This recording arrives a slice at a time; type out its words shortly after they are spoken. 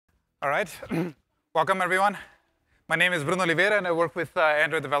All right. Welcome, everyone. My name is Bruno Oliveira, and I work with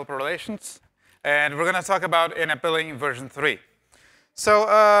Android Developer Relations. And we're going to talk about in-app billing version 3.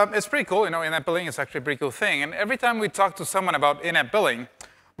 So it's pretty cool. In-app billing is actually a pretty cool thing. And every time we talk to someone about in-app billing,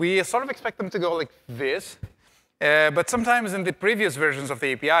 we sort of expect them to go like this. But sometimes in the previous versions of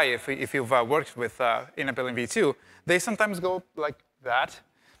the API, if you've worked with in-app billing v2, they sometimes go like that.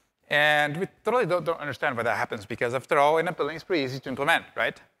 And we totally don't understand why that happens, because after all, in-app billing is pretty easy to implement,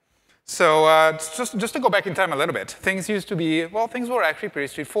 right? So just to go back in time a little bit, things used to be, well, things were actually pretty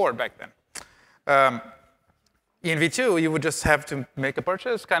straightforward back then. In v2, you would just have to make a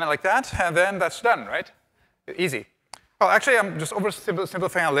purchase, kind of like that, and then that's done, right? Easy. Well, actually, I'm just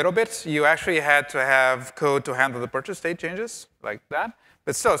oversimplifying a little bit. You actually had to have code to handle the purchase state changes, like that.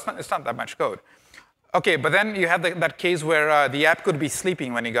 But still, it's not that much code. OK, but then you had that case where the app could be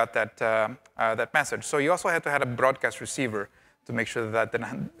sleeping when you got that message. So you also had to have a broadcast receiver to make sure that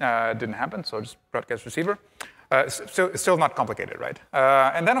didn't happen. So just broadcast receiver. Still not complicated, right?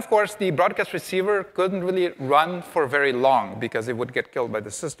 And then, of course, the broadcast receiver couldn't really run for very long because it would get killed by the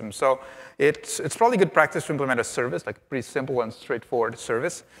system. So it's probably good practice to implement a service, like a pretty simple and straightforward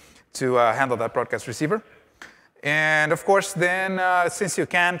service to handle that broadcast receiver. And of course, then, since you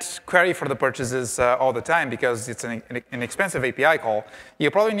can't query for the purchases all the time because it's an expensive API call,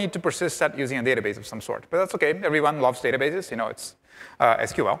 you probably need to persist that using a database of some sort. But that's OK. Everyone loves databases. It's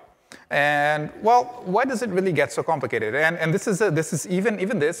SQL. And well, why does it really get so complicated? And this is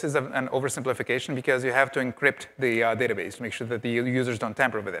even this is an oversimplification because you have to encrypt the database to make sure that the users don't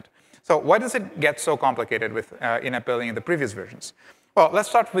tamper with it. So why does it get so complicated with in-app billing in the previous versions? Well, let's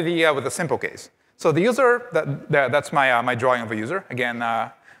start with the simple case. So the user, that's my drawing of a user. Again,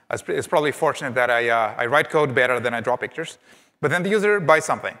 it's probably fortunate that I write code better than I draw pictures. But then the user buys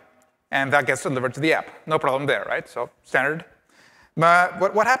something, and that gets delivered to the app. No problem there, right? So standard.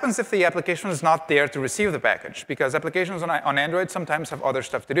 But what happens if the application is not there to receive the package? Because applications on Android sometimes have other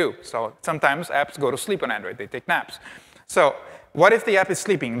stuff to do. So sometimes apps go to sleep on Android. They take naps. So what if the app is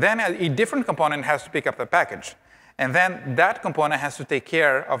sleeping? Then a different component has to pick up the package. And then that component has to take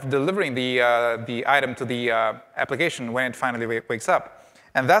care of delivering the item to the application when it finally wakes up.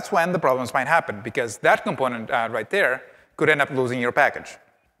 And that's when the problems might happen, because that component right there could end up losing your package.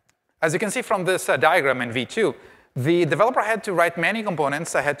 As you can see from this diagram in v2, the developer had to write many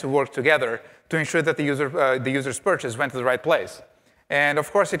components that had to work together to ensure that the user's purchase went to the right place. And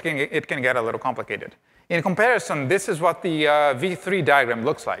of course, it can get a little complicated. In comparison, this is what the v3 diagram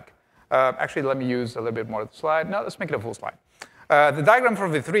looks like. Actually, let me use a little bit more of the slide. No, let's make it a full slide. The diagram for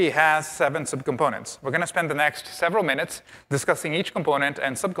v3 has 7 subcomponents. We're going to spend the next several minutes discussing each component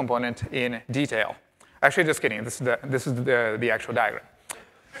and subcomponent in detail. Actually, just kidding. This is the actual diagram.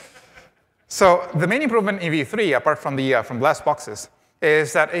 So the main improvement in v3, apart from the blast boxes,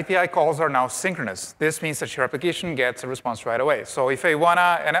 is that API calls are now synchronous. This means that your application gets a response right away. So if I want to,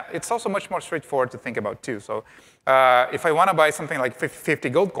 and it's also much more straightforward to think about, too. So if I want to buy something like 50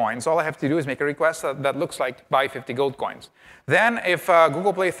 gold coins, all I have to do is make a request that looks like buy 50 gold coins. Then if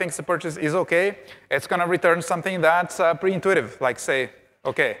Google Play thinks the purchase is OK, it's going to return something that's pretty intuitive, like say,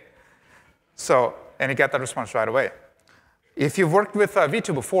 OK. So, and you get that response right away. If you've worked with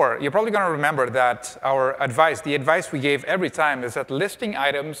v2 before, you're probably going to remember that the advice we gave every time is that listing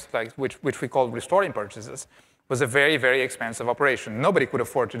items, like which we call restoring purchases, was a very, very expensive operation. Nobody could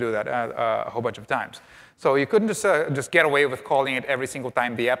afford to do that a whole bunch of times. So you couldn't just get away with calling it every single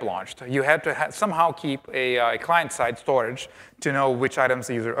time the app launched. You had to somehow keep a client-side storage to know which items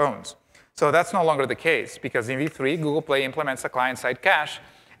the user owns. So that's no longer the case, because in v3, Google Play implements a client-side cache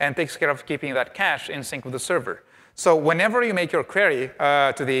and takes care of keeping that cache in sync with the server. So whenever you make your query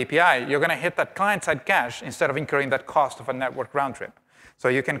to the API, you're going to hit that client-side cache instead of incurring that cost of a network round trip. So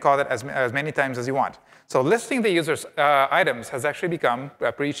you can call it as many times as you want. So listing the user's items has actually become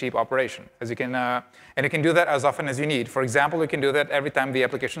a pretty cheap operation. And you can do that as often as you need. For example, you can do that every time the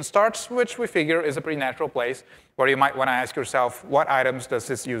application starts, which we figure is a pretty natural place where you might want to ask yourself, what items does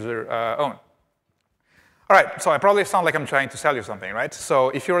this user own? All right, so I probably sound like I'm trying to sell you something, right? So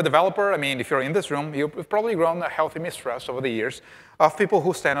if you're a developer, I mean, if you're in this room, you've probably grown a healthy mistrust over the years of people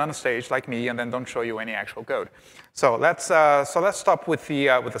who stand on a stage like me and then don't show you any actual code. So let's stop with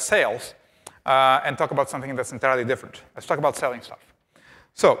the sales and talk about something that's entirely different. Let's talk about selling stuff.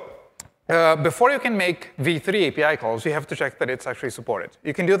 So before you can make v3 API calls, you have to check that it's actually supported.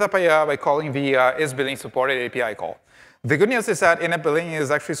 You can do that by calling the isBilling supported API call. The good news is that in-app billing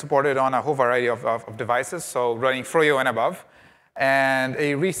is actually supported on a whole variety of devices, so running Froyo and above, and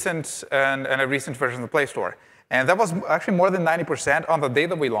a recent version of the Play Store. And that was actually more than 90% on the day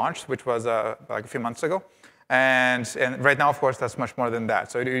that we launched, which was like a few months ago. And right now, of course, that's much more than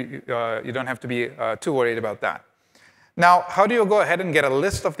that. So you don't have to be too worried about that. Now, how do you go ahead and get a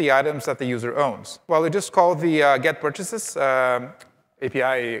list of the items that the user owns? Well, you just call the get purchases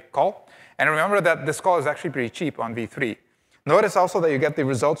API call. And remember that this call is actually pretty cheap on v3. Notice also that you get the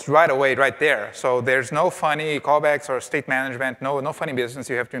results right away, right there. So there's no funny callbacks or state management, no funny business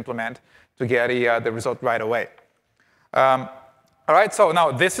you have to implement to get the result right away. All right, so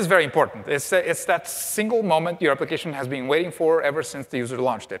now this is very important. It's that single moment your application has been waiting for ever since the user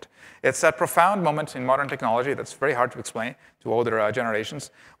launched it. It's that profound moment in modern technology that's very hard to explain to older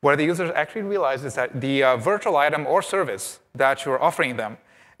generations, where the users actually realizes that the virtual item or service that you're offering them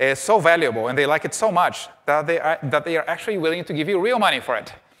is so valuable, and they like it so much that they are actually willing to give you real money for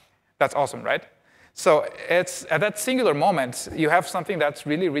it. That's awesome, right? So it's at that singular moment, you have something that's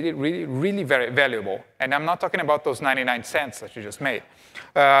really, really, really, really very valuable. And I'm not talking about those 99 cents that you just made.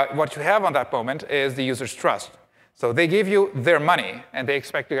 What you have on that moment is the user's trust. So they give you their money, and they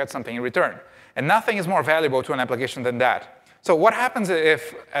expect to get something in return. And nothing is more valuable to an application than that. So what happens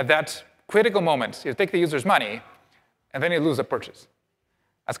if, at that critical moment, you take the user's money, and then you lose a purchase?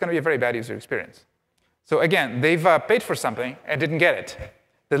 That's going to be a very bad user experience. So again, they've paid for something and didn't get it.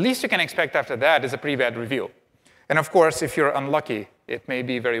 The least you can expect after that is a pretty bad review. And of course, if you're unlucky, it may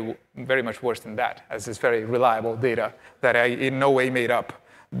be very, very much worse than that, as this very reliable data that I in no way made up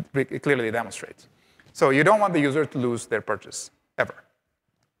clearly demonstrates. So you don't want the user to lose their purchase, ever.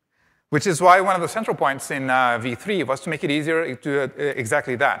 Which is why one of the central points in v3 was to make it easier to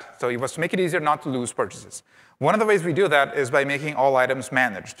exactly that. So it was to make it easier not to lose purchases. One of the ways we do that is by making all items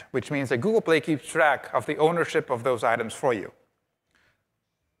managed, which means that Google Play keeps track of the ownership of those items for you.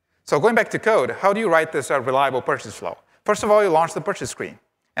 So going back to code, how do you write this reliable purchase flow? First of all, you launch the purchase screen.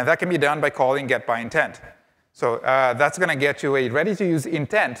 And that can be done by calling getByIntent. So that's going to get you a ready-to-use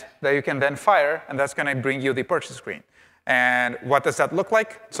intent that you can then fire, and that's going to bring you the purchase screen. And what does that look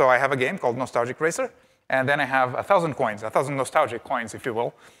like? So I have a game called Nostalgic Racer, and then I have 1,000 coins, 1,000 nostalgic coins, if you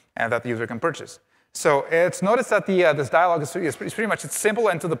will, and that the user can purchase. So it's notice that this dialog is pretty much it's simple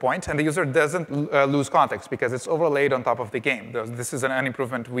and to the point, and the user doesn't lose context because it's overlaid on top of the game. This is an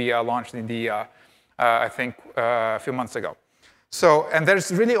improvement we launched in the, I think, a few months ago. So, and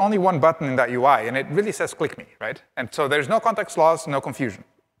there's really only one button in that UI, and it really says click me, right? And so there's no context loss, no confusion.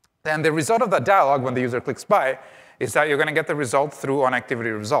 And the result of that dialog when the user clicks buy is that you're going to get the result through on activity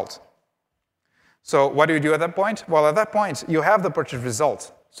result. So what do you do at that point? Well, at that point, you have the purchase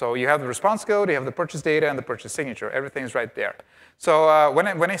result. So you have the response code, you have the purchase data, and the purchase signature. Everything's right there. So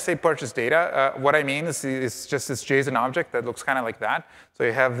when I say purchase data, what I mean is just this JSON object that looks kind of like that. So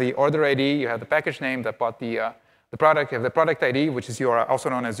you have the order ID, you have the package name that bought the product, you have the product ID, which is also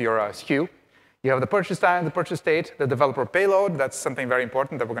known as your SKU. You have the purchase time, the purchase date, the developer payload. That's something very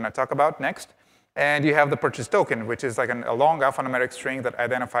important that we're going to talk about next. And you have the purchase token, which is like a long alphanumeric string that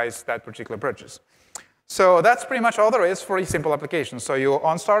identifies that particular purchase. So that's pretty much all there is for a simple application. So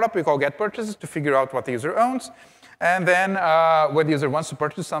on startup, we call getPurchases to figure out what the user owns. And then when the user wants to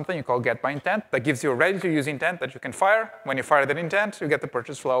purchase something, you call getByIntent. That gives you a ready-to-use intent that you can fire. When you fire that intent, you get the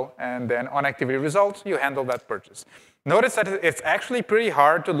purchase flow. And then on activity results, you handle that purchase. Notice that it's actually pretty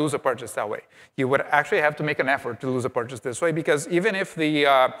hard to lose a purchase that way. You would actually have to make an effort to lose a purchase this way, because even if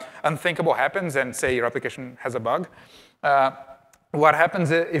the unthinkable happens and, say, your application has a bug, what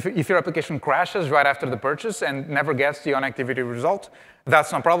happens if your application crashes right after the purchase and never gets the on-activity result,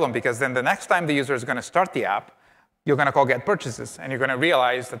 that's no problem, because then the next time the user is going to start the app, you're going to call getPurchases, and you're going to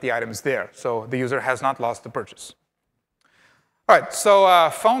realize that the item is there. So the user has not lost the purchase. All right, so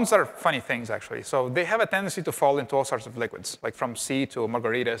phones are funny things, actually. So they have a tendency to fall into all sorts of liquids, like from sea to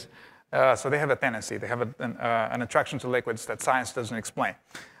margaritas. So they have a tendency. They have an attraction to liquids that science doesn't explain.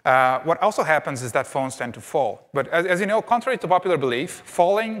 What also happens is that phones tend to fall. But as you know, contrary to popular belief,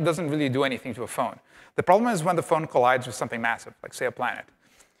 falling doesn't really do anything to a phone. The problem is when the phone collides with something massive, like, say, a planet.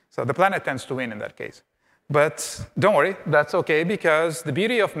 So the planet tends to win in that case. But don't worry, that's OK, because the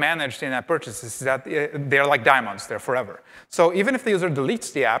beauty of managed in-app purchases is that they're like diamonds. They're forever. So even if the user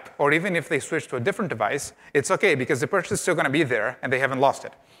deletes the app, or even if they switch to a different device, it's OK, because the purchase is still going to be there, and they haven't lost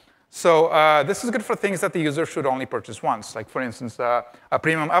it. So this is good for things that the user should only purchase once, like, for instance, a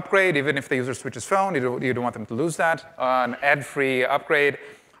premium upgrade. Even if the user switches phone, you don't want them to lose that. An ad-free upgrade,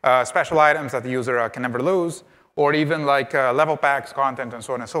 special items that the user can never lose, or even like level packs, content, and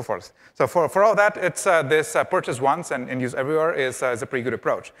so on and so forth. So for all that, it's this purchase once and use everywhere is a pretty good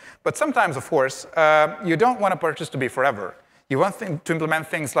approach. But sometimes, of course, you don't want a purchase to be forever. You want to implement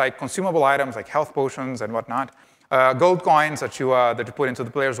things like consumable items, like health potions and whatnot, gold coins that you put into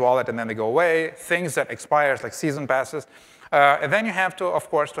the player's wallet and then they go away, things that expire, like season passes. And then you have to, of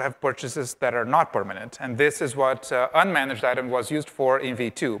course, to have purchases that are not permanent. And this is what unmanaged item was used for in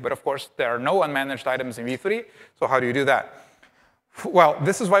V2. But of course, there are no unmanaged items in V3. So how do you do that? Well,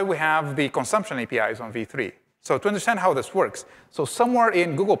 this is why we have the consumption APIs on V3. So to understand how this works, so somewhere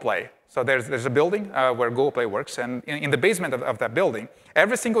in Google Play, so there's a building where Google Play works. And in the basement of that building,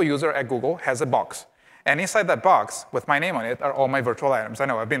 every single user at Google has a box. And inside that box, with my name on it, are all my virtual items. I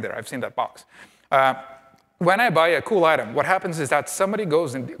know, I've been there. I've seen that box. When I buy a cool item, what happens is that somebody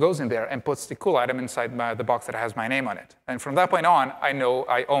goes in there and puts the cool item inside the box that has my name on it. And from that point on, I know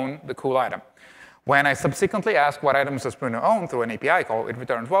I own the cool item. When I subsequently ask what items does Bruno own through an API call, it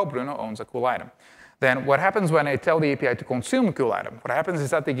returns, well, Bruno owns a cool item. Then what happens when I tell the API to consume a cool item? What happens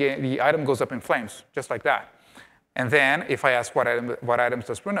is that the item goes up in flames, just like that. And then if I ask what items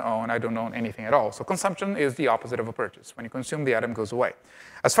does Bruno own, I don't own anything at all. So consumption is the opposite of a purchase. When you consume, the item goes away.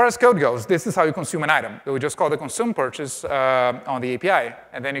 As far as code goes, this is how you consume an item. We just call the consume purchase on the API,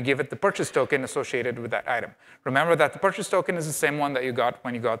 and then you give it the purchase token associated with that item. Remember that the purchase token is the same one that you got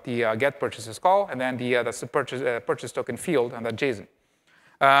when you got the get purchases call, and then that's the purchase token field on that JSON.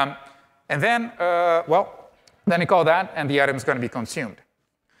 And then, then you call that, and the item is going to be consumed.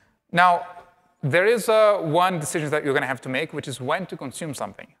 Now, there is one decision that you're going to have to make, which is when to consume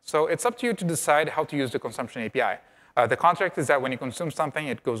something. So it's up to you to decide how to use the consumption API. The contract is that when you consume something,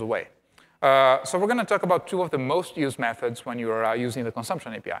 it goes away. So we're going to talk about two of the most used methods when you're using the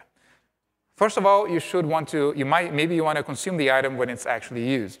consumption API. First of all, maybe you want to consume the item when it's actually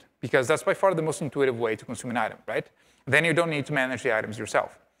used, because that's by far the most intuitive way to consume an item, right? Then you don't need to manage the items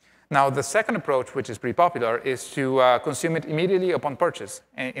yourself. Now, the second approach, which is pretty popular, is to consume it immediately upon purchase.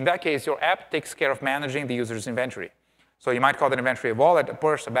 And in that case, your app takes care of managing the user's inventory. So you might call that inventory a wallet, a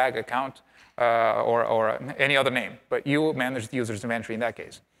purse, a bag, account, or any other name. But you manage the user's inventory in that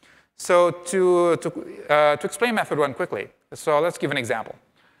case. So to explain method one quickly, so let's give an example.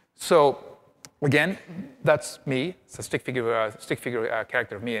 So again, that's me. It's a stick figure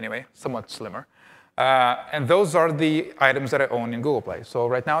character of me anyway, somewhat slimmer. And those are the items that I own in Google Play. So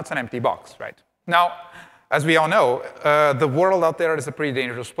right now, it's an empty box, right? Now, as we all know, the world out there is a pretty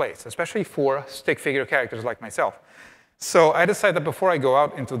dangerous place, especially for stick figure characters like myself. So I decided that before I go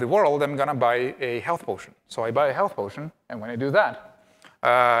out into the world, I'm going to buy a health potion. So I buy a health potion, and when I do that,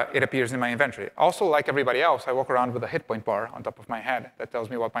 it appears in my inventory. Also, like everybody else, I walk around with a hit point bar on top of my head that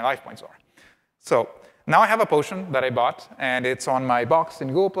tells me what my life points are. So now I have a potion that I bought, and it's on my box in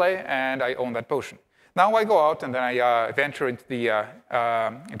Google Play, and I own that potion. Now I go out, and then I venture into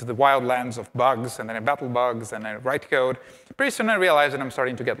the wild lands of bugs, and then I battle bugs, and I write code. Pretty soon I realize that I'm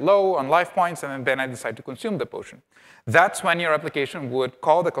starting to get low on life points, and then I decide to consume the potion. That's when your application would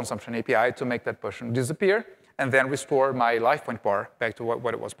call the consumption API to make that potion disappear, and then restore my life point bar back to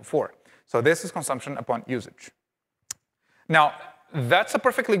what it was before. So this is consumption upon usage. Now, that's a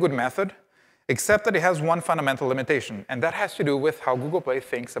perfectly good method, except that it has one fundamental limitation, and that has to do with how Google Play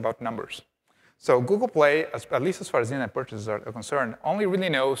thinks about numbers. So Google Play, at least as far as in-app purchases are concerned, only really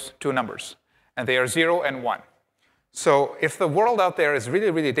knows two numbers, and they are 0 and 1. So if the world out there is really,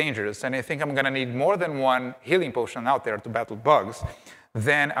 really dangerous, and I think I'm going to need more than one healing potion out there to battle bugs,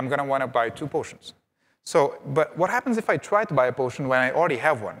 then I'm going to want to buy 2 potions. But what happens if I try to buy a potion when I already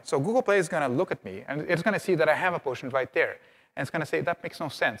have one? So Google Play is going to look at me, and it's going to see that I have a potion right there. And it's going to say, that makes no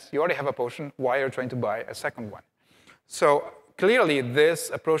sense. You already have a potion. Why are you trying to buy a second one? So clearly, this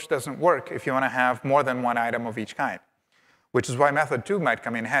approach doesn't work if you want to have more than one item of each kind, which is why method 2 might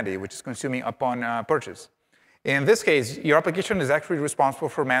come in handy, which is consuming upon purchase. In this case, your application is actually responsible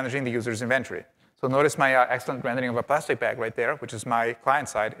for managing the user's inventory. So notice my excellent rendering of a plastic bag right there, which is my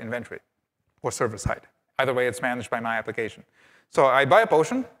client-side inventory, or server-side. Either way, it's managed by my application. So I buy a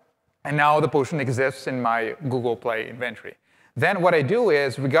potion, and now the potion exists in my Google Play inventory. Then what I do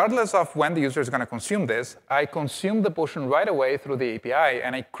is, regardless of when the user is going to consume this, I consume the potion right away through the API,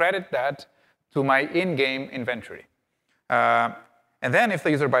 and I credit that to my in-game inventory. And then if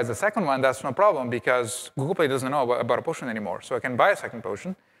the user buys the second one, that's no problem, because Google Play doesn't know about a potion anymore. So I can buy a second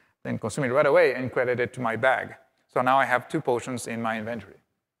potion, then consume it right away, and credit it to my bag. So now I have 2 potions in my inventory.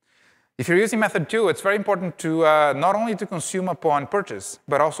 If you're using method 2, it's very important to not only to consume upon purchase,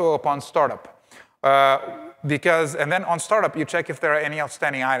 but also upon startup. And then on startup, you check if there are any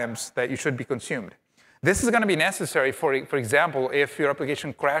outstanding items that you should be consumed. This is going to be necessary, for example, if your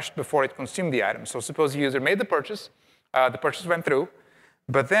application crashed before it consumed the item. So suppose the user made the purchase went through,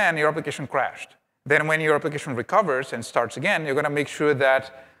 but then your application crashed. Then when your application recovers and starts again, you're going to make sure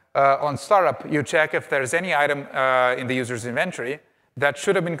that on startup, you check if there's any item in the user's inventory that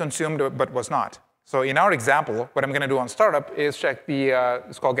should have been consumed but was not. So in our example, what I'm going to do on startup is check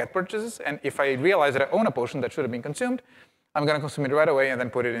it's called get purchases, and if I realize that I own a potion that should have been consumed, I'm going to consume it right away and then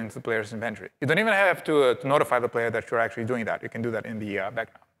put it into the player's inventory. You don't even have to notify the player that you're actually doing that. You can do that in the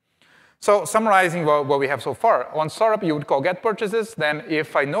background. So summarizing what we have so far, on startup, you would call get purchases. Then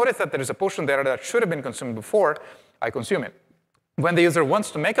if I notice that there is a potion there that should have been consumed before, I consume it. When the user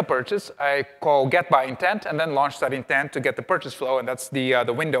wants to make a purchase, I call get by intent and then launch that intent to get the purchase flow, and that's the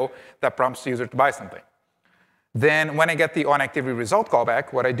window that prompts the user to buy something. Then when I get the onActivity result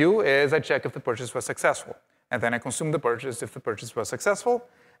callback, what I do is I check if the purchase was successful. And then I consume the purchase if the purchase was successful.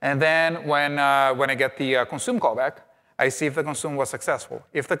 And then when I get the consume callback, I see if the consume was successful.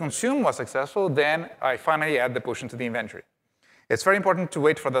 If the consume was successful, then I finally add the potion to the inventory. It's very important to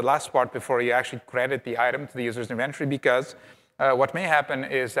wait for the last part before you actually credit the item to the user's inventory, because what may happen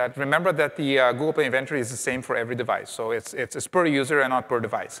is that, remember that the Google Play inventory is the same for every device. So it's per user and not per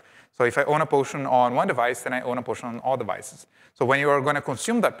device. So if I own a potion on one device, then I own a potion on all devices. So when you are going to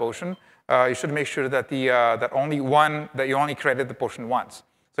consume that potion, you should make sure that you only credit the potion once.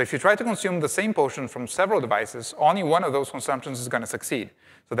 So if you try to consume the same potion from several devices, only one of those consumptions is going to succeed.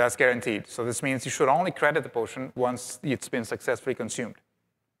 So that's guaranteed. So this means you should only credit the potion once it's been successfully consumed.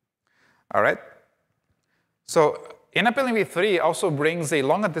 All right? So in-appelling v3 also brings a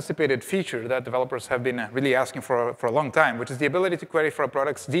long-anticipated feature that developers have been really asking for a long time, which is the ability to query for a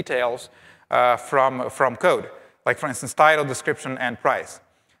product's details from code, like, for instance, title, description, and price.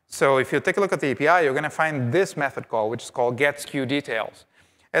 So if you take a look at the API, you're going to find this method call, which is called getSKUDetails.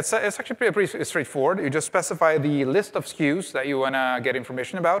 It's actually pretty straightforward. You just specify the list of SKUs that you want to get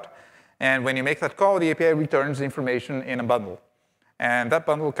information about. And when you make that call, the API returns the information in a bundle. And that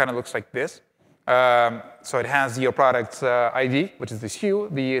bundle kind of looks like this. So it has your product's ID, which is the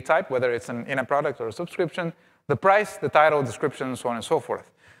SKU, the type, whether it's an in-app product or a subscription, the price, the title, description, so on and so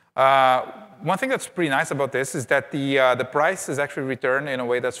forth. One thing that's pretty nice about this is that the price is actually returned in a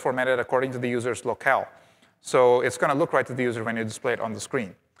way that's formatted according to the user's locale. So it's going to look right to the user when you display it on the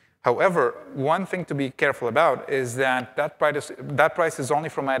screen. However, one thing to be careful about is that price is only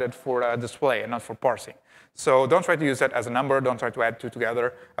formatted for display and not for parsing. So don't try to use that as a number. Don't try to add two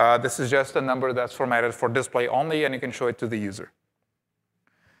together. This is just a number that's formatted for display only, and you can show it to the user.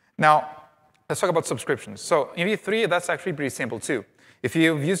 Now, let's talk about subscriptions. So in V3, that's actually pretty simple, too. If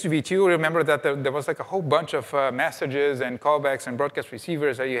you've used V2, remember that there was like a whole bunch of messages and callbacks and broadcast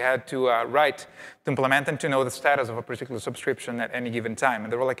receivers that you had to write to implement and to know the status of a particular subscription at any given time.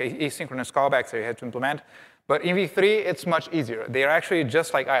 And there were like asynchronous callbacks that you had to implement. But in V3, it's much easier. They are actually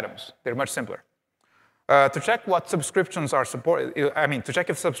just like items. They're much simpler. To check what subscriptions are supported, to check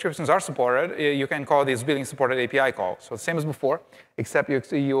if subscriptions are supported, you can call this billing supported API call. So the same as before, except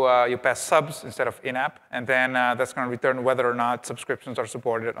you pass subs instead of in-app, and then that's going to return whether or not subscriptions are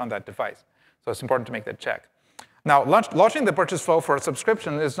supported on that device. So it's important to make that check. Now, launching the purchase flow for a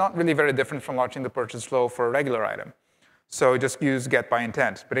subscription is not really very different from launching the purchase flow for a regular item. So just use get by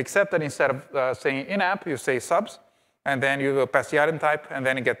intent. But except that instead of saying in-app, you say subs, and then you pass the item type, and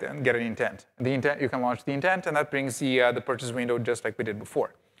then you get an intent. And the intent, you can launch the intent, and that brings the purchase window just like we did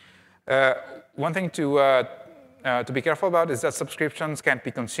before. One thing to be careful about is that subscriptions can't be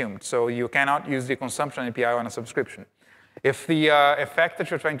consumed. So you cannot use the consumption API on a subscription. If the effect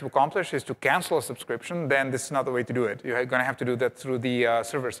that you're trying to accomplish is to cancel a subscription, then this is not the way to do it. You're going to have to do that through the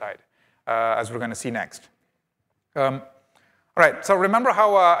server side, as we're going to see next. All right, so remember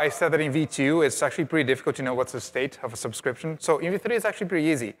how I said that in V2, it's actually pretty difficult to know what's the state of a subscription? So in V3, it's actually pretty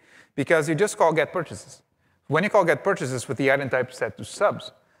easy, because you just call get purchases. When you call get purchases with the item type set to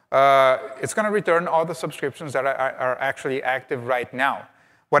subs, it's going to return all the subscriptions that are actually active right now.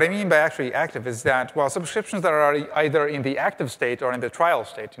 What I mean by actually active is that, well, subscriptions that are either in the active state or in the trial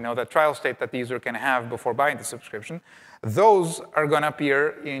state, that trial state that the user can have before buying the subscription, those are going to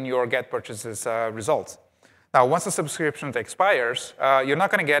appear in your get purchases results. Now, once the subscription expires, you're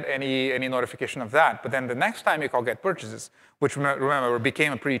not going to get any notification of that. But then the next time you call get purchases, which remember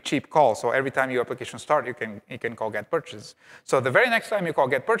became a pretty cheap call, so every time your application starts, you can call get purchases. So the very next time you call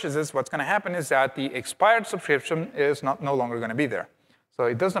get purchases, what's going to happen is that the expired subscription is no longer going to be there. So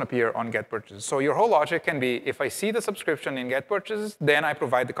it doesn't appear on get purchases. So your whole logic can be, if I see the subscription in get purchases, then I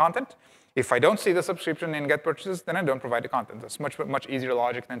provide the content. If I don't see the subscription in get purchases, then I don't provide the content. That's much easier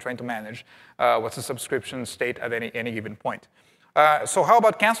logic than trying to manage what's the subscription state at any given point. So how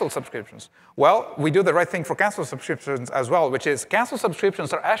about canceled subscriptions? Well, we do the right thing for canceled subscriptions as well, which is canceled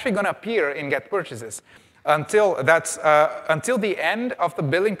subscriptions are actually going to appear in get purchases until the end of the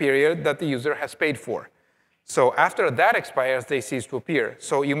billing period that the user has paid for. So after that expires, they cease to appear.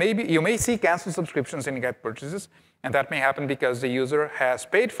 So you may see canceled subscriptions in get purchases, and that may happen because the user has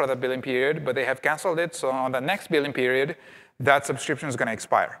paid for the billing period, but they have canceled it. So on the next billing period, that subscription is going to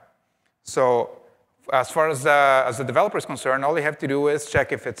expire. So as far as the developer is concerned, all you have to do is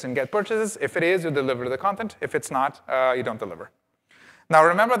check if it's in get purchases. If it is, you deliver the content. If it's not, you don't deliver. Now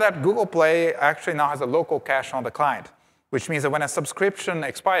remember that Google Play actually now has a local cache on the client, which means that when a subscription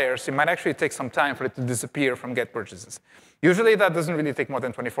expires, it might actually take some time for it to disappear from get purchases. Usually that doesn't really take more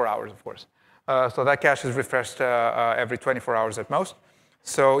than 24 hours, of course. So that cache is refreshed every 24 hours at most.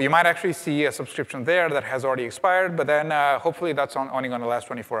 So you might actually see a subscription there that has already expired, but then hopefully that's only going to last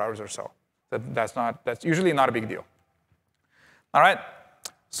 24 hours or so. That's usually not a big deal. All right.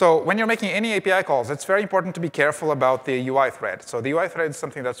 So when you're making any API calls, it's very important to be careful about the UI thread. So the UI thread is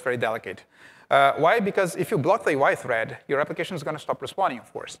something that's very delicate. Why? Because if you block the UI thread, your application is going to stop responding,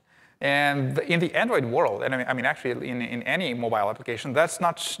 of course. And in the Android world, and I mean actually in any mobile application, that's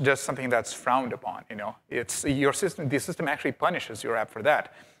not just something that's frowned upon. It's your system. The system actually punishes your app for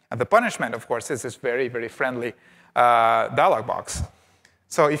that. And the punishment, of course, is this very, very friendly dialog box.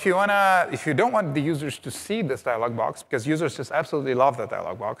 So if you don't want the users to see this dialog box, because users just absolutely love that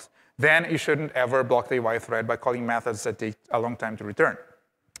dialog box, then you shouldn't ever block the UI thread by calling methods that take a long time to return.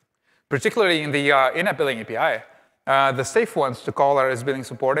 Particularly in the in-app billing API, the safe ones to call are is billing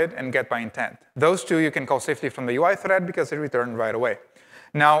supported and get by intent. Those two you can call safely from the UI thread because they return right away.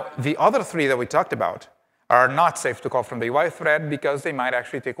 Now, the other three that we talked about are not safe to call from the UI thread because they might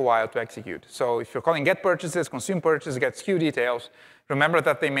actually take a while to execute. So if you're calling get purchases, consume purchase, get SKU details, remember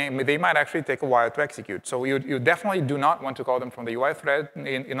that they might actually take a while to execute. So you definitely do not want to call them from the UI thread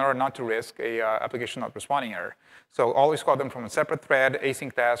in order not to risk a application not responding error. So always call them from a separate thread,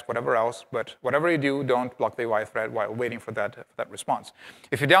 async task, whatever else. But whatever you do, don't block the UI thread while waiting for that response.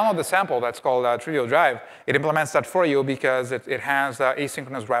 If you download the sample that's called Trivial Drive, it implements that for you because it has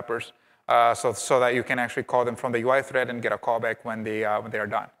asynchronous wrappers so that you can actually call them from the UI thread and get a callback when they are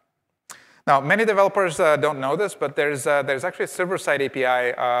done. Now, many developers don't know this, but there's actually a server-side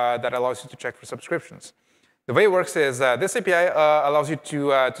API that allows you to check for subscriptions. The way it works is this API allows you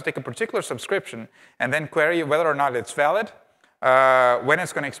to take a particular subscription and then query whether or not it's valid, when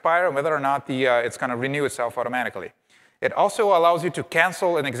it's going to expire, and whether or not it's going to renew itself automatically. It also allows you to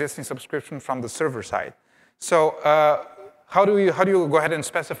cancel an existing subscription from the server side. So how do you go ahead and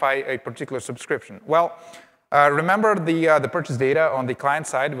specify a particular subscription? Well, remember the purchase data on the client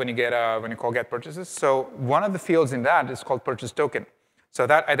side when you call get purchases. So one of the fields in that is called purchase token. So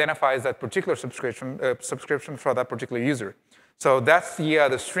that identifies that particular subscription for that particular user. So that's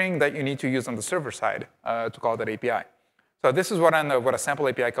the string that you need to use on the server side to call that API. So this is what a sample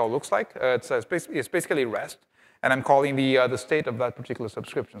API call looks like. It's basically REST. And I'm calling the state of that particular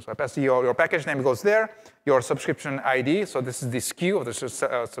subscription. So I pass your package name goes there, your subscription ID, so this is the SKU of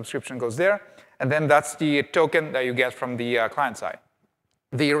the subscription goes there, and then that's the token that you get from the client side.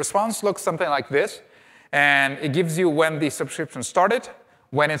 The response looks something like this, and it gives you when the subscription started,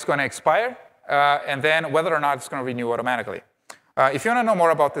 when it's going to expire, and then whether or not it's going to renew automatically. If you want to know more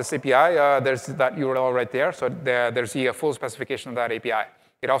about this API, there's that URL right there, so there's the full specification of that API.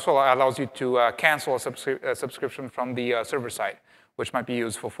 It also allows you to cancel a subscription from the server side, which might be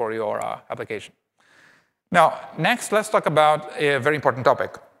useful for your application. Now, next, let's talk about a very important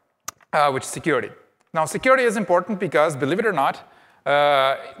topic, which is security. Now, security is important because, believe it or not,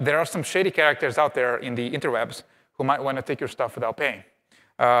 there are some shady characters out there in the interwebs who might want to take your stuff without paying.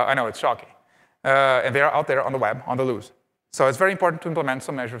 I know, it's shocking. And they are out there on the web, on the loose. So it's very important to implement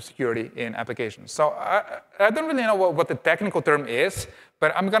some measure of security in applications. So I don't really know what the technical term is,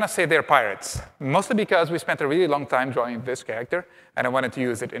 but I'm going to say they're pirates, mostly because we spent a really long time drawing this character, and I wanted to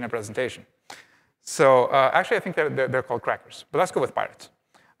use it in a presentation. So actually, I think they're called crackers, but let's go with pirates.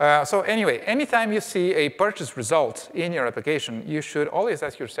 So anyway, anytime you see a purchase result in your application, you should always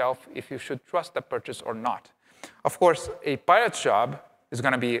ask yourself if you should trust that purchase or not. Of course, a pirate's job is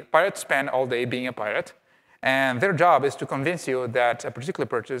going to be pirates spend all day being a pirate, and their job is to convince you that a particular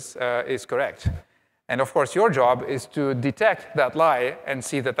purchase is correct. And of course, your job is to detect that lie and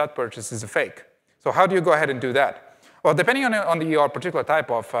see that that purchase is a fake. So how do you go ahead and do that? Well, depending on your particular type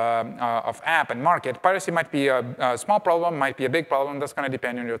of app and market, piracy might be a small problem, might be a big problem. That's going to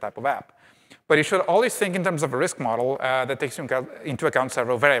depend on your type of app. But you should always think in terms of a risk model that takes into account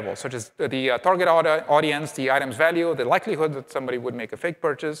several variables, such as the target audience, the item's value, the likelihood that somebody would make a fake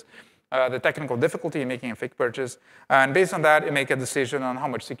purchase, the technical difficulty in making a fake purchase, and based on that, you make a decision on how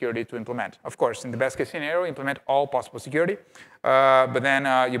much security to implement. Of course, in the best case scenario, implement all possible security, but then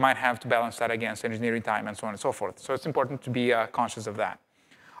you might have to balance that against engineering time and so on and so forth. So it's important to be conscious of that.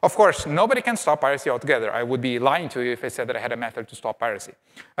 Of course, nobody can stop piracy altogether. I would be lying to you if I said that I had a method to stop piracy.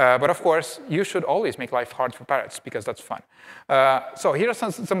 But of course, you should always make life hard for pirates because that's fun. So here are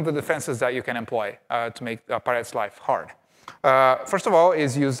some of the defenses that you can employ to make pirates' life hard. First of all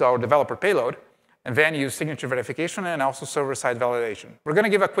is use our developer payload. and then use signature verification and also server-side validation. We're going to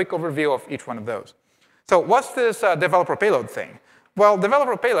give a quick overview of each one of those. So what's this developer payload thing? Well,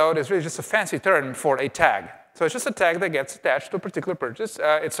 developer payload is really just a fancy term for a tag. So it's just a tag that gets attached to a particular purchase.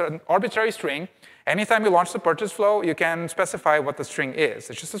 It's an arbitrary string. Anytime you launch the purchase flow, you can specify what the string is.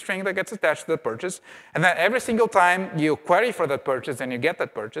 It's just a string that gets attached to the purchase. And then every single time you query for that purchase and you get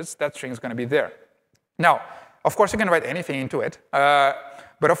that purchase, that string is going to be there. Now, of course, you can write anything into it.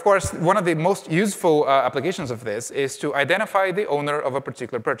 But of course, one of the most useful applications of this is to identify the owner of a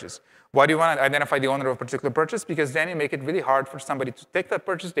particular purchase. Why do you want to identify the owner of a particular purchase? Because then you make it really hard for somebody to take that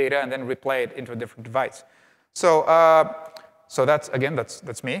purchase data and then replay it into a different device. So,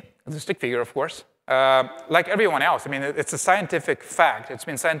 that's me. It's a stick figure, of course. Like everyone else, I mean, it's a scientific fact. It's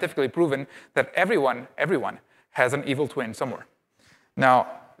been scientifically proven that everyone has an evil twin somewhere. Now,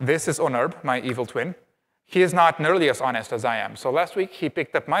 this is Onurb, my evil twin. He is not nearly as honest as I am. So last week, he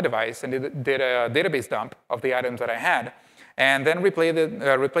picked up my device and did a database dump of the items that I had, and then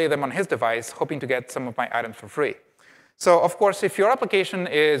replay them on his device, hoping to get some of my items for free. So of course, if your application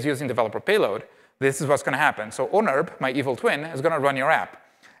is using developer payload, this is what's going to happen. So Onurb, my evil twin, is going to run your app.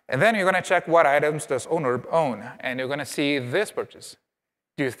 And then you're going to check what items does Onurb own, and you're going to see this purchase.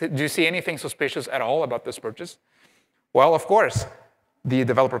 Do you see anything suspicious at all about this purchase? Well, of course. The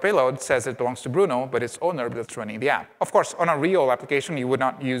developer payload says it belongs to Bruno, but it's Onurb that's running the app. Of course, on a real application, you would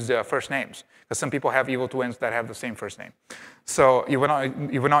not use first names, because some people have evil twins that have the same first name. So you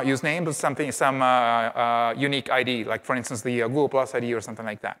would not use names, but some unique ID, like for instance, the Google Plus ID or something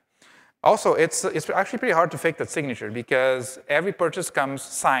like that. Also, it's actually pretty hard to fake that signature, because every purchase comes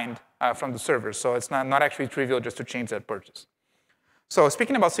signed from the server, so it's not actually trivial just to change that purchase. So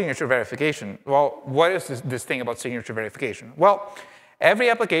speaking about signature verification, well, what is this thing about signature verification? Well,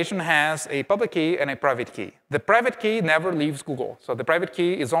 every application has a public key and a private key. The private key never leaves Google. So the private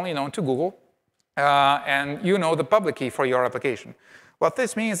key is only known to Google, and you know the public key for your application. What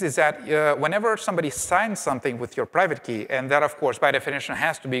this means is that whenever somebody signs something with your private key, and that, of course, by definition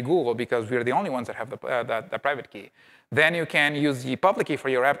has to be Google because we're the only ones that have the private key, then you can use the public key for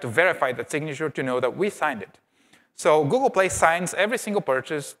your app to verify that signature to know that we signed it. So Google Play signs every single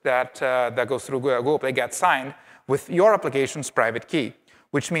purchase that goes through Google Play gets signed with your application's private key,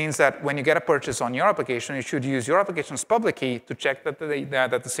 which means that when you get a purchase on your application, you should use your application's public key to check that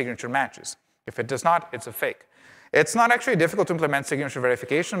the signature matches. If it does not, it's a fake. It's not actually difficult to implement signature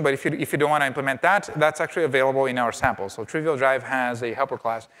verification, but if you don't want to implement that, that's actually available in our sample. So Trivial Drive has a helper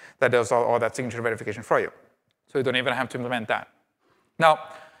class that does all that signature verification for you. So you don't even have to implement that. Now,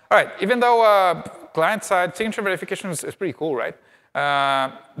 all right, even though client-side signature verification is pretty cool, right?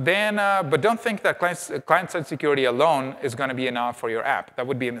 But don't think that client-side security alone is going to be enough for your app. That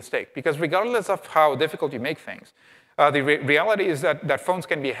would be a mistake, because regardless of how difficult you make things, the reality is that phones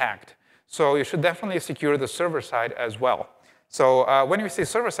can be hacked. So you should definitely secure the server side as well. So when we say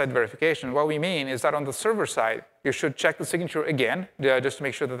server-side verification, what we mean is that on the server side, you should check the signature again, just to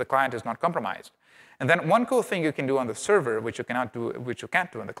make sure that the client is not compromised. And then one cool thing you can do on the server, which you can't do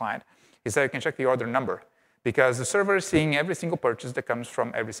on the client, is that you can check the order number. Because the server is seeing every single purchase that comes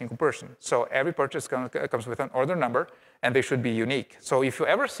from every single person. So every purchase comes with an order number, and they should be unique. So if you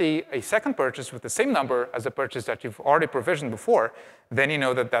ever see a second purchase with the same number as a purchase that you've already provisioned before, then you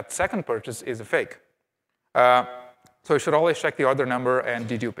know that that second purchase is a fake. So you should always check the order number and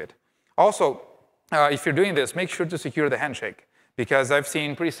dedupe it. Also, if you're doing this, make sure to secure the handshake, because I've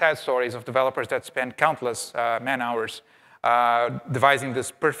seen pretty sad stories of developers that spend countless man-hours devising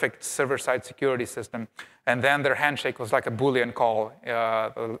this perfect server-side security system, and then their handshake was like a Boolean call. It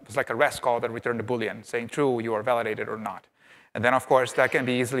was like a REST call that returned a Boolean, saying true, you are validated or not. And then, of course, that can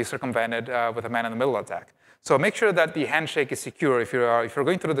be easily circumvented with a man-in-the-middle attack. So make sure that the handshake is secure. If you're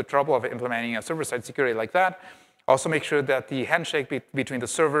going through the trouble of implementing a server-side security like that, also make sure that the handshake between the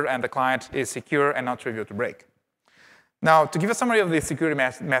server and the client is secure and not trivial to break. Now, to give a summary of the security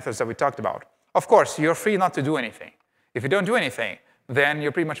methods that we talked about, of course, you're free not to do anything. If you don't do anything, then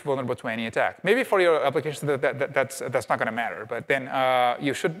you're pretty much vulnerable to any attack. Maybe for your application, that's not going to matter. But then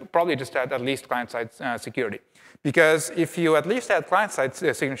you should probably just add at least client-side security. Because if you at least add client-side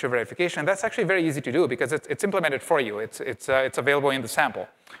signature verification, that's actually very easy to do because it's implemented for you. It's available in the sample.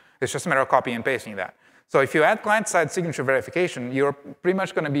 It's just a matter of copying and pasting that. So if you add client-side signature verification, you're pretty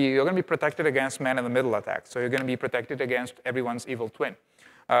much going to be protected against man-in-the-middle attacks. So you're going to be protected against everyone's evil twin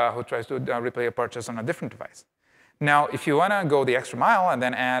who tries to replay a purchase on a different device. Now, if you want to go the extra mile and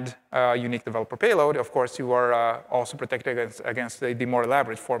then add a unique developer payload, of course, you are also protected against the more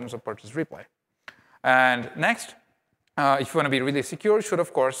elaborate forms of purchase replay. And next, if you want to be really secure, you should,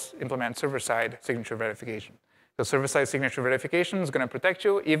 of course, implement server-side signature verification. So server-side signature verification is going to protect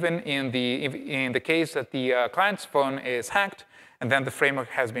you even in the case that the client's phone is hacked and then the framework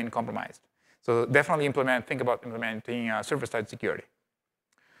has been compromised. So definitely think about implementing server-side security.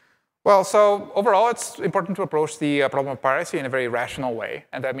 Well, so overall, it's important to approach the problem of piracy in a very rational way.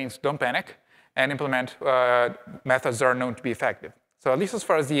 And that means don't panic and implement methods that are known to be effective. So at least as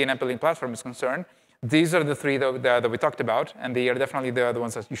far as the in-app billing platform is concerned, these are the three that we talked about. And they are definitely the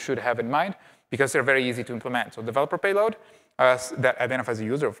ones that you should have in mind because they're very easy to implement. So developer payload, that identifies the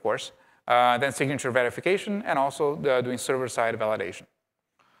user, of course. Then signature verification, and also doing server-side validation.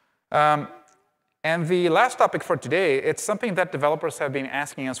 And the last topic for today, it's something that developers have been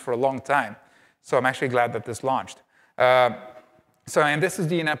asking us for a long time. So I'm actually glad that this launched. And this is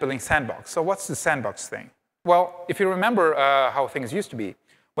the in-app billing sandbox. So what's the sandbox thing? Well, if you remember how things used to be,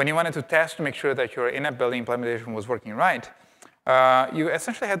 when you wanted to test to make sure that your in-app billing implementation was working right, you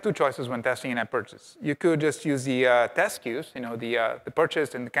essentially had two choices when testing in-app purchase. You could just use the test queues, the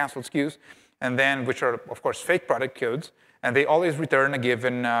purchased and the canceled queues, and then which are, of course, fake product codes. And they always return a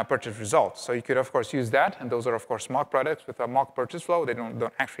given purchase result. So you could, of course, use that. And those are, of course, mock products with a mock purchase flow. They don't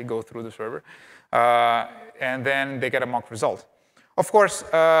actually go through the server. And then they get a mock result. Of course,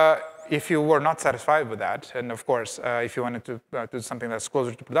 if you were not satisfied with that, and of course, if you wanted to do something that's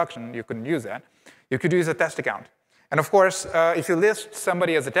closer to production, you couldn't use that. You could use a test account. And of course, if you list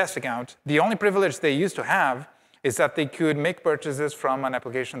somebody as a test account, the only privilege they used to have is that they could make purchases from an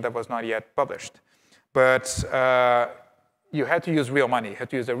application that was not yet published. But you had to use real money. You had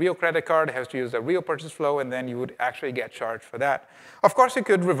to use a real credit card, you had to use a real purchase flow, and then you would actually get charged for that. Of course, you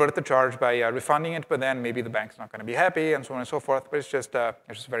could revert the charge by refunding it, but then maybe the bank's not going to be happy, and so on and so forth, but it's just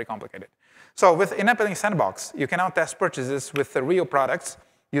very complicated. So with in-app billing sandbox, you can now test purchases with the real products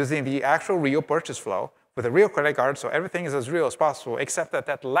using the actual real purchase flow with a real credit card, so everything is as real as possible, except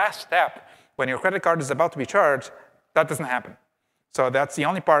that last step, when your credit card is about to be charged, that doesn't happen. So that's the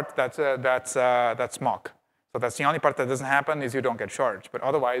only part that's mock. So that's the only part that doesn't happen is you don't get charged. But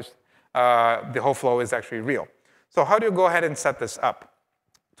otherwise, the whole flow is actually real. So how do you go ahead and set this up?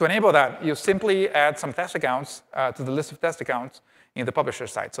 To enable that, you simply add some test accounts to the list of test accounts in the publisher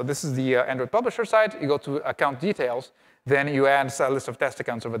side. So this is the Android publisher side. You go to account details. Then you add a list of test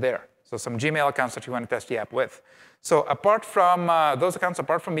accounts over there. So some Gmail accounts that you want to test the app with. So apart from those accounts,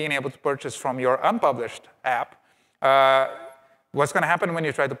 apart from being able to purchase from your unpublished app, what's going to happen when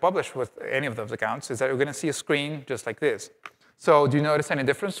you try to publish with any of those accounts is that you're going to see a screen just like this. So do you notice any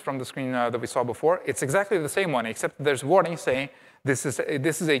difference from the screen that we saw before? It's exactly the same one, except there's warning saying this is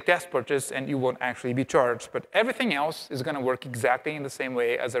a test purchase and you won't actually be charged. But everything else is going to work exactly in the same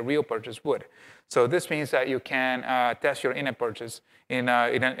way as a real purchase would. So this means that you can test your in-app purchase in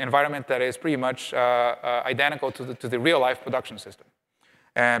an environment that is pretty much identical to the real-life production system.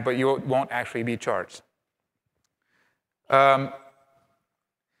 But you won't actually be charged.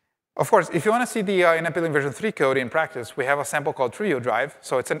 Of course, if you want to see the in-app billing version 3 code in practice, we have a sample called Trio Drive.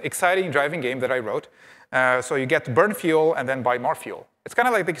 So it's an exciting driving game that I wrote. So you get to burn fuel and then buy more fuel. It's kind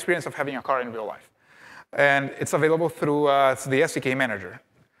of like the experience of having a car in real life. And it's available through the SDK manager.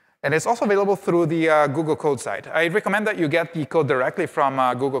 And it's also available through the Google Code site. I recommend that you get the code directly from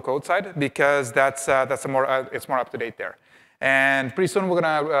Google Code site because it's more up to date there. And pretty soon we're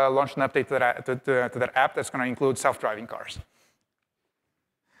going to launch an update to that app that's going to include self-driving cars.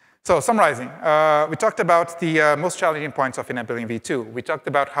 So summarizing, we talked about the most challenging points of in-app billing v2. We talked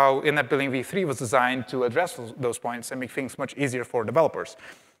about how in-app billing v3 was designed to address those points and make things much easier for developers.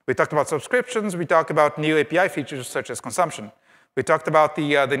 We talked about subscriptions. We talked about new API features such as consumption. We talked about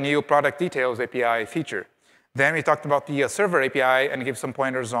the new product details API feature. Then we talked about the server API and gave some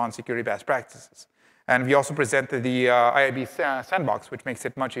pointers on security best practices. And we also presented the IAB sandbox, which makes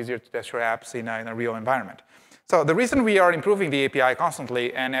it much easier to test your apps in a real environment. So the reason we are improving the API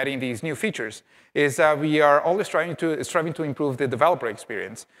constantly and adding these new features is that we are always striving to improve the developer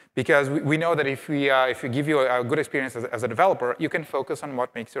experience. Because we know that if we give you a good experience as a developer, you can focus on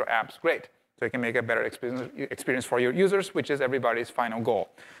what makes your apps great. So you can make a better experience for your users, which is everybody's final goal.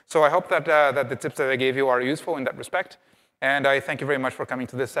 So I hope that the tips that I gave you are useful in that respect. And I thank you very much for coming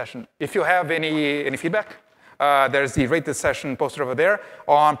to this session. If you have any feedback, there's the rate this session posted over there.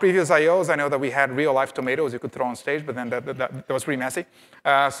 On previous IOs, I know that we had real-life tomatoes you could throw on stage, but then that was pretty messy.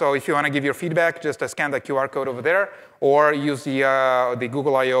 So if you want to give your feedback, just scan the QR code over there, or use the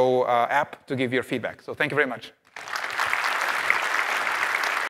Google I/O app to give your feedback. So thank you very much.